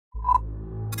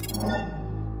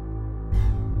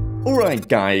Alright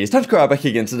guys, TacticalRab back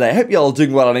again today. I hope you're all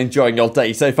doing well and enjoying your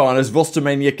day so far, and as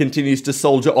Rostermania continues to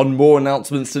soldier on more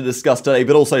announcements to discuss today,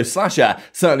 but also SlasheR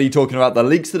certainly talking about the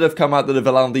leaks that have come out that have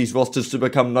allowed these rosters to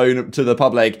become known to the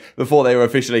public before they were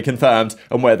officially confirmed,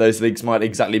 and where those leaks might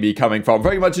exactly be coming from.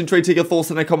 Very much intrigued to your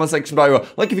thoughts in the comment section below.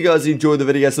 Like if you guys enjoyed the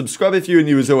video, subscribe if you're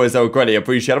new as always, I would greatly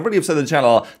appreciate it. I'm really upset the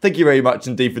channel. Thank you very much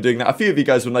indeed for doing that. A few of you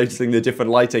guys were noticing the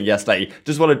different lighting yesterday.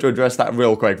 Just wanted to address that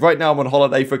real quick. Right now I'm on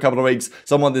holiday for a couple of weeks,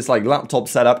 so I'm on this like laptop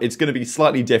setup. It's going to be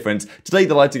slightly different. Today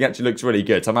the lighting actually looks really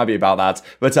good, so I'm happy about that.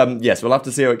 But yes, we'll have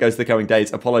to see how it goes the coming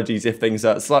days. Apologies if things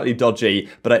are slightly dodgy,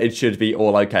 but it should be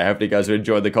all okay. Hopefully you guys are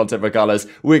enjoying the content regardless.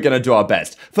 We're going to do our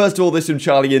best. First of all, this from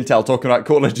Charlie Intel talking about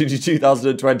Call of Duty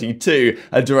 2022,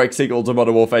 a direct sequel to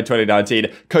Modern Warfare 2019,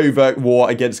 covert war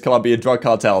against Colombian drug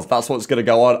cartels. That's what's going to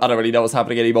go on. I don't really know what's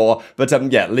happening anymore, but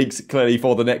yeah, leaks clearly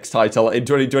for the next title in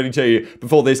 2022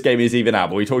 before this game is even out.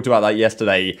 But we talked about that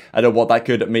yesterday and what that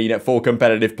could mean for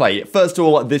competitive play. First of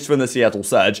all, this from the Seattle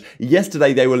Surge.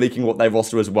 Yesterday they were leaking what their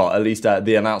roster as well, at least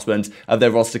the announcement of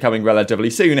their roster coming relatively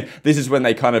soon. This is when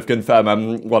they kind of confirm,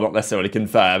 well, not necessarily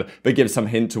confirm, but give some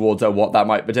hint towards what that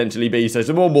might potentially be. So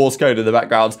some more Morse code in the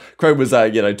background. Chrome was,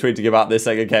 you know, tweeting about this,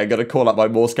 saying, okay, I'm going to call up my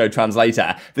Morse code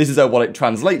translator. This is what it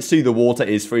translates to. The water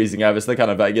is freezing over, so the kind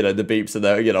of, you know, the beeps and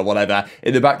the, you know, whatever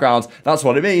in the background. That's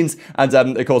what it means. And,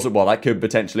 of course, well, that could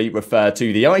potentially refer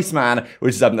to the Iceman,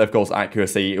 which is, of course,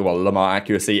 accuracy, well, Lamar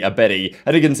accuracy, aBeZy.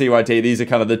 And you can see right here, these are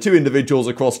kind of the two individuals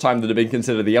across time that have been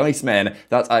considered the Icemen.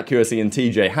 That's accuracy and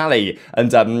TJHaLy.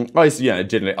 And, ice, you know,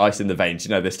 generally ice in the veins, you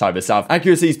know, this type of stuff.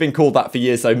 Accuracy's been called that for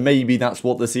years, so maybe that's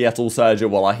what the Seattle Surge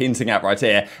are hinting at right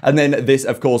here. And then this,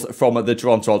 of course, from the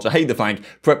Toronto Ultra. Hey, the Flank,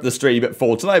 prep the stream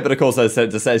for tonight, but of course, as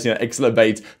it says, you know, excellent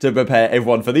bait to prepare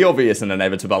everyone for the obvious and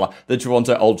inevitable. The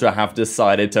Toronto Ultra have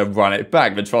decided to run it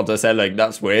back. The Toronto said, look,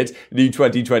 that's weird. New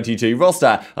 2022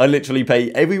 roster. I literally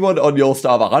pay everyone on your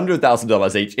staff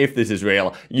 $100,000 each if this is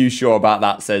real. You sure about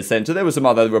that, says Center. There were some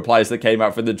other replies that came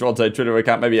out from the Toronto Twitter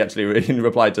account, maybe actually in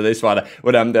reply to this one,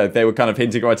 when they were kind of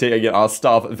hinting right here, you know, our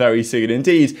staff very soon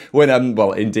indeed, when,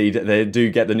 well, indeed, they do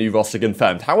get the new roster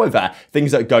confirmed. However,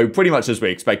 things that go pretty much as we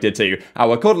expected to.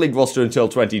 Our COD League roster until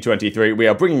 2023, we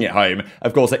are bringing it home.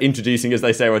 Of course, introducing, as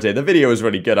they say right here, the video is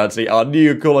really good, actually, our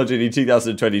new Call of Duty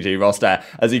 2022 roster.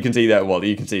 As you can see there, well,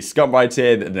 you can see Scump right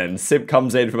here, and then Simp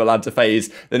comes in from Atlanta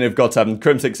FaZe, then you've got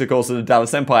Crimsix, of course, of the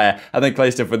Dallas Empire, and then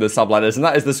Clayster for the subliners, and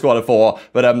that is the squad of 4,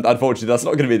 but unfortunately that's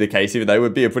not going to be the case, even though it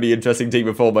would be a pretty interesting team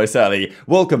of 4 most certainly.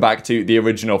 Welcome back to the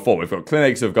original 4. We've got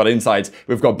CleanX, we've got Insight,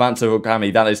 we've got Banter,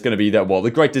 Rokkr. That is going to be the, well,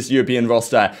 the greatest European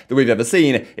roster that we've ever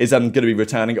seen is going to be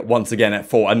returning once again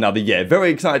for another year. Very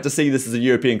excited to see this as a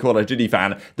European Call of Duty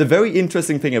fan. The very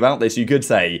interesting thing about this, you could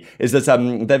say, is that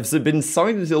they've been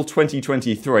signed until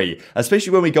 2023,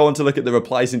 especially when we go on to look at the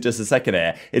replies in just a second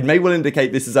here. It may well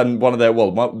indicate this is one of the,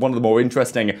 well, one of the more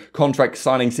interesting contract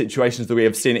signing situations that we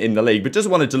have seen in the league. But just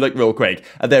wanted to look real quick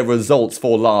at their results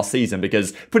for last season,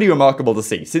 because pretty remarkable to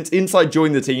see. Since Insight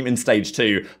joined the team in Stage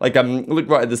 2, like, look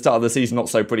right at the start of the season, not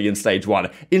so pretty in Stage 1.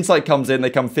 Insight comes in, they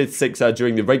come 5th, 6th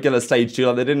during the regular Stage 2,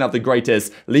 like they didn't have the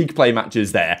greatest league play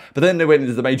matches there, but then they went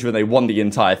into the major and they won the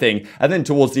entire thing, and then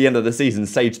towards the end of the season,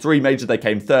 Stage 3 major, they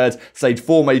came 3rd, Stage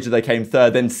 4 major, they came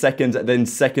 3rd, then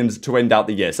 2nd to end out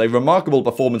the year. So remarkable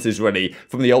performances really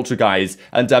from the Ultra guys,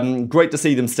 and great to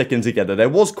see them sticking together. There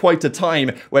was quite a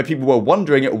time where people were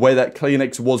wondering whether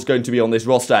CleanX was going to be on this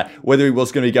roster, whether he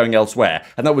was going to be going elsewhere,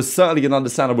 and that was certainly an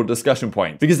understandable discussion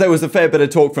point, because there was a fair bit of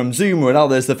talk from Zoomer and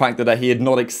others, the fact that he had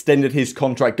not extended his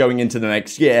contract going into the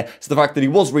next year, so the fact that he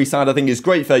was re-signed, I think, is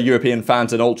great for European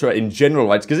fans and Ultra in general,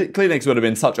 right, because CleanX would have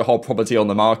been such a hot property on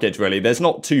the market, really. There's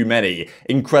not too many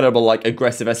incredible, like,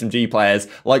 aggressive SMG players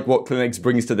like what CleanX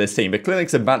brings to this team, but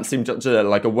CleanX and Vance seem such a,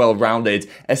 like, a well-rounded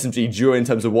SMG duo in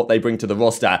terms of what they bring to the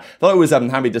roster, that I was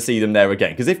happy to see them there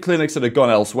again, because if CleanX had gone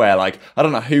elsewhere, like, I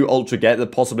don't know who Ultra get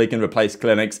that possibly can replace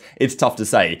CleanX, it's tough to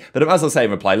say, but as I say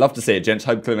in reply, love to see it, gents,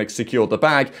 hope CleanX secured the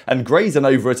bag. And Grayson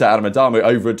over at Adam Adamo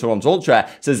over at Toronto Ultra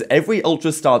says every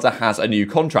Ultra starter has a new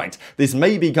contract. This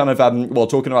may be kind of, well,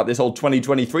 talking about this whole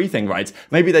 2023 thing, right?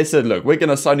 Maybe they said, look, we're going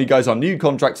to sign you guys on new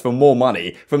contracts for more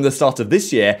money from the start of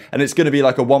this year, and it's going to be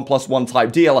like a 1+1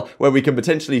 type deal where we can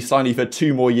potentially sign you for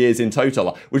 2 more years in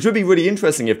total, which would be really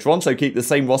interesting if Toronto keep the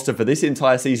same roster for this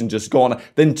entire season just gone,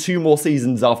 then 2 more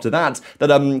seasons after that. That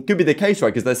could be the case, right?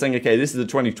 Because they're saying, okay, this is a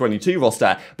 2022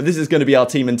 roster, but this is going to be our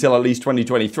team until at least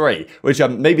 2023, which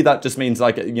maybe that just means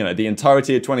like, you know, the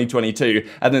entirety of 2022,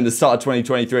 and then the start of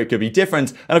 2023 it could be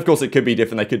different, and of course it could be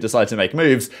different, they could decide to make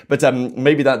moves, but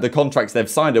maybe that the contracts they've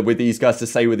signed are with these guys to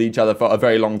stay with each other for a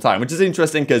very long time, which is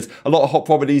interesting because a lot of hot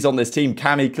properties on this team,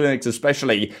 Cammy, CleanX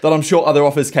especially, that I'm sure other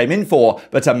offers came in for,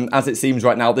 but as it seems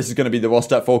right now, this is going to be the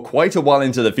roster for quite a while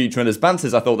into the future, and as Ban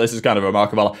says, I thought this is kind of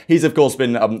remarkable. He's of course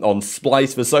been on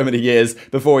Splice for so many years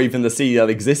before even the CDL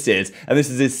existed, and this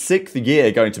is his 6th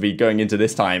year going to be going into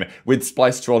this time with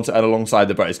Splice Toronto and alongside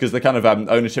the Bros, because the kind of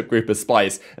ownership group of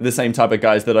Splice and the same type of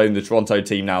guys that own the Toronto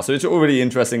team now, so it's already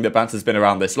interesting that Bant has been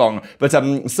around this long, but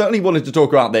certainly wanted to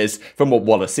talk about this from what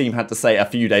Wallaceem had to say a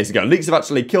few days ago. Leaks have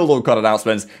actually killed all COD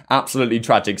announcements, absolutely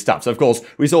tragic stuff. So of course,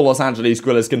 we saw Los Angeles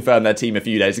Guerrillas confirm their team a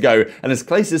few days ago, and as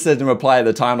Clasis said in reply at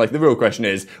the time, like the real question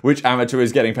is, which amateur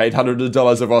is getting paid hundreds of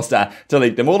dollars a roster to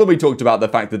leak them all? And we talked about the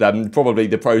fact that probably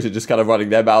the pros are just kind of running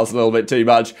their mouths a little bit too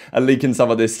much and leaking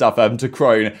some of this stuff to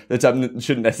Crone that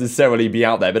shouldn't necessarily be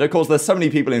out there. But of course, there's so many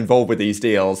people involved with these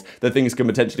deals that things can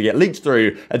potentially get leaked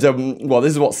through. And well,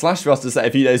 this is what SlasheR said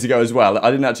a few days ago as well.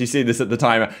 I didn't actually see this at the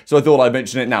time, so I thought I'd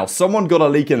mention it now. Someone got a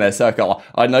leak in their circle.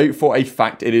 I know for a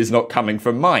fact it is not coming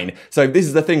from mine. So this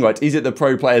is the thing, right? Is it the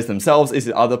pro players themselves? Is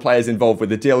it other players involved with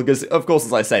the deal? Because of course,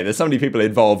 as I say, there's so many people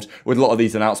involved with a lot of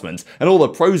these announcements, and all the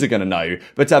pros are going to know.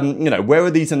 But you know, where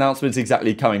are these announcements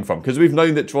exactly coming from? Because we've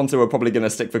known that Toronto are probably going to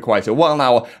stick for quite a while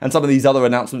now, and some of these other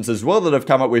announcements as well that have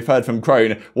come up, we've heard from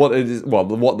Crone what it is, well,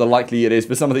 what the likely it is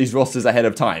for some of these rosters ahead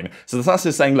of time. So the Slash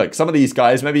is saying, look, some of these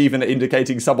guys, maybe even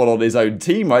indicating someone on his own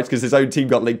team, right? Because his own team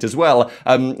got leaked as well.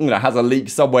 You know, has a leak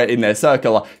somewhere in their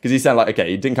circle, because he's saying like,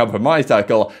 okay, it didn't come from my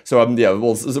circle. So yeah,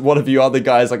 well, one of you other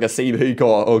guys like a Simp, Huke,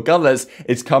 or Gunless,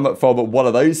 it's come from one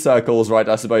of those circles, right?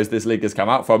 I suppose this leak has come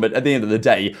out from. But at the end of the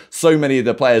day, so many of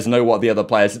the players know what the other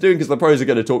players are doing, because the pros are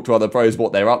going to talk to other pros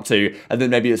what they're up to, and then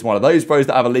maybe it's one of those pros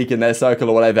that have a leak in their circle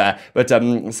or whatever. But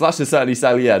Slash is certainly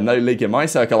saying, yeah, no leak in my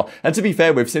circle. And to be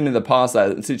fair, we've seen in the past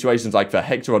situations like for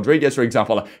Hector Rodriguez, for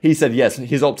example, he said yes,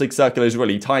 his OpTic circle is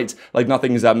really tight, like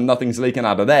nothing's leaking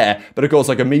out of there. But of course,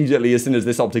 like immediately as soon as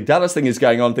this OpTic Dallas thing is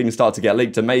going on, things start to get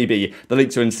leaked, and maybe the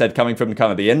leaks are instead coming from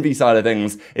kind of the Envy side of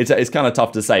things. It's kind of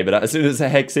tough to say, but as soon as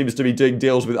Heck seems to be doing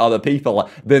deals with other people,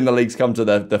 then the leaks come to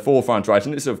the forefront, right?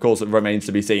 And this of course remains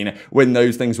to be seen when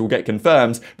those things will get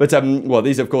confirmed. But well,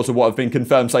 these of course are what have been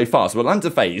confirmed so far. So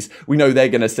Atlanta FaZe, we know they're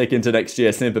going to stick into next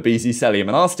year, Simp, aBeZy, Cellium,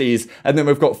 and Arcitys, and then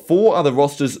we've got 4 other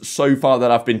rosters so far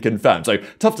that have been confirmed. So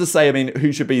tough to say, I mean,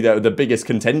 who should be the biggest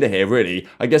contender here, really?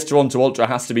 I guess Toronto Ultra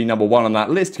has to be number 1 on that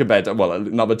list compared to, well,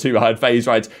 number 2 I had FaZe,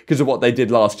 right, because of what they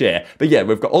did last year. But yeah,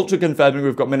 we've got Ultra confirming,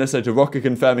 we've got Minnesota Rokkr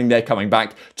confirming they're coming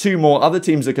back. 2 more other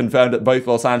teams are confirmed at both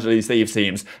Los Angeles Thieves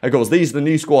teams. Of course, these are the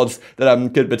new squads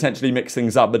that could potentially mix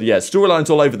things up. But yeah, storylines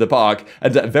all over the park,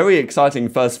 and very exciting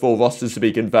first 4 rosters to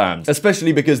be confirmed,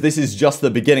 especially because this is just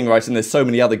the beginning, right? And there's so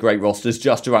many other great rosters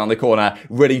just around the corner,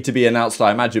 ready to be announced.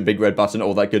 I imagine big red button,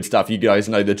 all that good stuff. You guys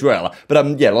know the drill.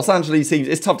 But yeah, Los Angeles Thieves,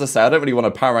 it's tough to say. I don't really want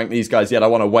to power rank these guys yet. I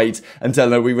want to wait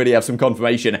until we really have some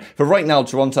confirmation. For right now,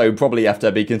 Toronto probably have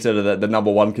to be considered the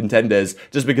number 1 contenders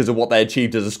just because of what they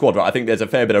achieved as a squad, right? I think there's a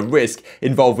fair bit of risk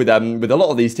involved with a lot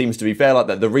of these teams, to be fair. Like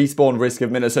the respawn risk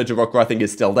of Minnesota Rokkr, I think,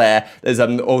 is still there. There's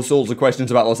all sorts of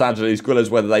questions about Los Angeles Guerrillas,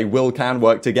 whether they can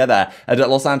work together. And at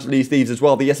Los Angeles Thieves as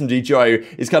well, the SMG duo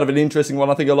is kind of an interesting one.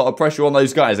 I think a lot of pressure on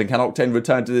those guys, and can Octane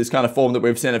return to this kind of form that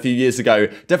we've seen a few years ago?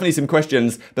 Definitely some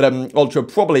questions, but Ultra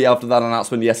probably after that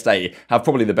announcement yesterday have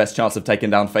probably the best chance of taking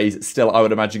down FaZe still, I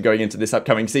would imagine, going into this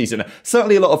upcoming season.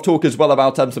 Certainly a lot of talk as well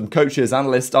about some coaches,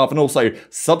 analyst staff, and also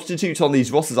substitutes on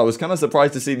these rosters. I was kind of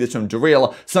surprised to see this from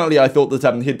TJHaLy. Certainly I thought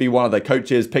that he'd be one of the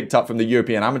coaches picked up from the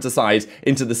European amateur side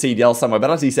into the CDL somewhere,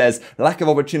 but as he says, lack of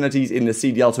opportunities in the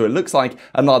CDL, so it looks like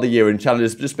another year in challenge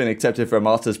has just been accepted for a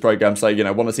master's program, so you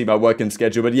know, want to see my working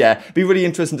schedule. But yeah, be really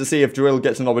interesting to see if TJHaLy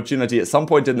gets an opportunity at some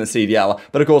point in the CDL.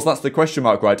 But of course, that's the question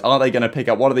mark, right? Are they going to pick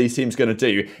up? What are these teams going to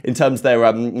do in terms of their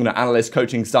you know, analyst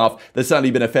coaching staff? There's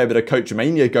certainly been a fair bit of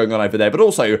CoachMania going on over there, but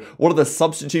also what are the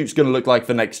substitutes going to look like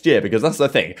for next year? Because that's the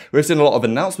thing, we've seen a lot of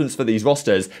announcements for these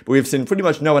rosters, but we've seen pretty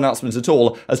much no announcements at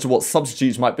all as to what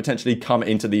substitutes might potentially come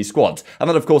into these squads. And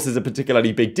that of course is a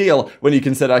particularly big deal when you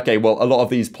consider, okay, well, a lot of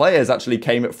these players actually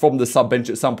came from the sub bench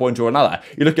at some point or another.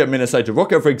 You look at Minnesota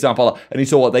Rokkr, for example, and you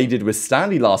saw what they did with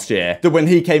Standy last year, that when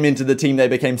he came into the team, they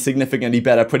became significantly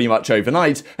better pretty much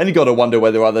overnight, and you got to wonder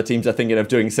whether other teams are thinking of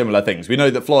doing similar things. We know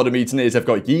that Florida Mutineers have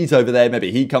got Yeet over there,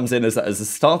 maybe he comes in as a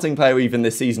starting player even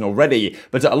this season already,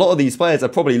 but a lot of these players are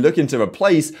probably looking to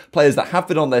replace players that have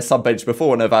been on their sub bench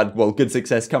before and have had, well, good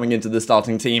success coming into the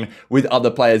starting team with other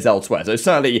players elsewhere. So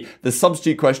certainly the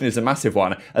substitute question is a massive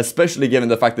one, especially given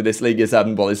the fact that this league is,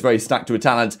 well, is very stacked with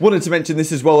talent. Wanted to mention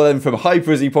this as well then from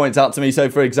Hyper, as he points out to me. So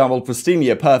for example,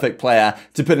 Prestinni, a perfect player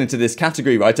to put into this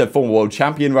category, right? A former world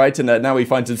champion, right? And now he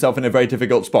finds himself in a very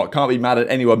difficult spot. Can't be mad at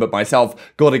anyone but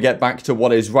myself. Got to get back to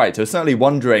what is right. So certainly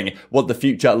wondering what the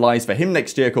future lies for him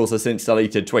next year, of course, since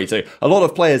deleted tweet. So a lot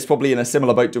of players probably in a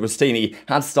similar boat to Prestinni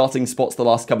had starting spots the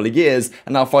last couple of years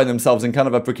and now find themselves in kind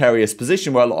of a precarious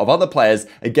position where a lot of other players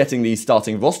are getting these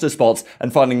starting roster spots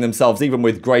and finding themselves, even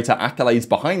with greater accolades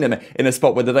behind them, in a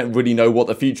spot where they don't really know what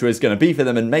the future is going to be for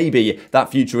them, and maybe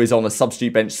that future is on a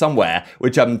substitute bench somewhere,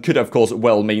 which could of course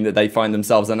well mean that they find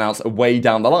themselves announced way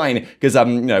down the line, because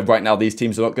you know, right now these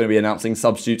teams are not going to be announcing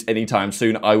substitutes anytime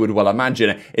soon, I would well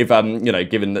imagine. If you know,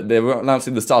 given that they're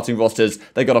announcing the starting rosters,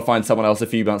 they got to find someone else a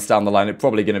few months down the line. It's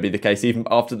probably going to be the case even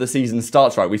after the season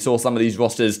starts, right? We saw some of these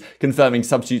rosters confirming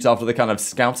substitutes after the kind of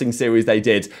scouting series they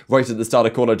did right at the start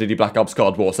of Call of Duty Black Ops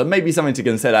Cold War, so maybe something to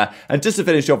consider. And just to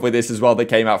finish off with this as well, they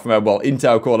came out from a, well,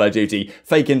 Intel Call of Duty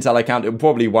fake Intel account. It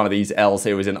probably one of these L's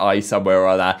here was an I somewhere or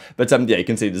other, but yeah, you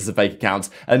can see this is a fake account.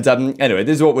 And anyway,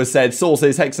 this is what was said.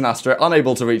 Sources: Hex and Astra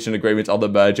unable to reach an agreement on the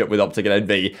merger with OpTic and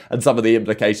Envoy, and some of the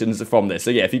implications from this.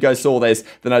 So yeah, if you guys saw this,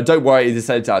 then don't worry, this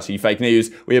is actually fake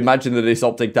news. We imagine that this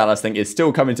OpTic Dallas thing is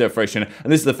still coming to fruition,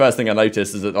 and this is the first thing I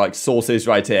noticed, is that like sources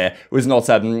right here was not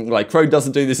like Crone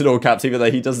doesn't do this in all caps, even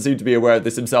though he doesn't seem to be aware of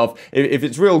this himself. If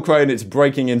it's real Crone, it's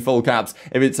breaking in full caps.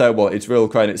 If it's well, it's real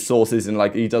Crone, it's sources, and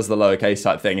like he does the lowercase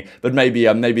type thing. But maybe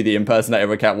the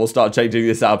impersonator account will start changing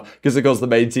this up, because of course the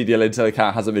main CDL Intel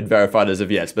account hasn't been verified as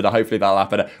of yet, but hopefully that'll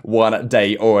happen one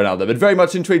day or another. But very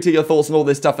much intrigued to your thoughts on all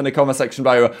this stuff in the comment section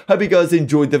below. Hope you guys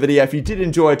enjoyed the video. If you did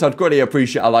enjoy it, I'd greatly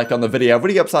appreciate a like on the video.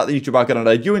 Really helps out the YouTube algorithm.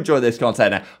 I know you enjoy this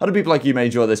content. Other people like you may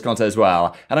enjoy this content as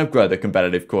well, and I've grown the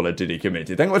competitive Call of Duty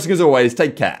community. Thank you for watching as always.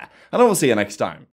 Take care, and I will see you next time.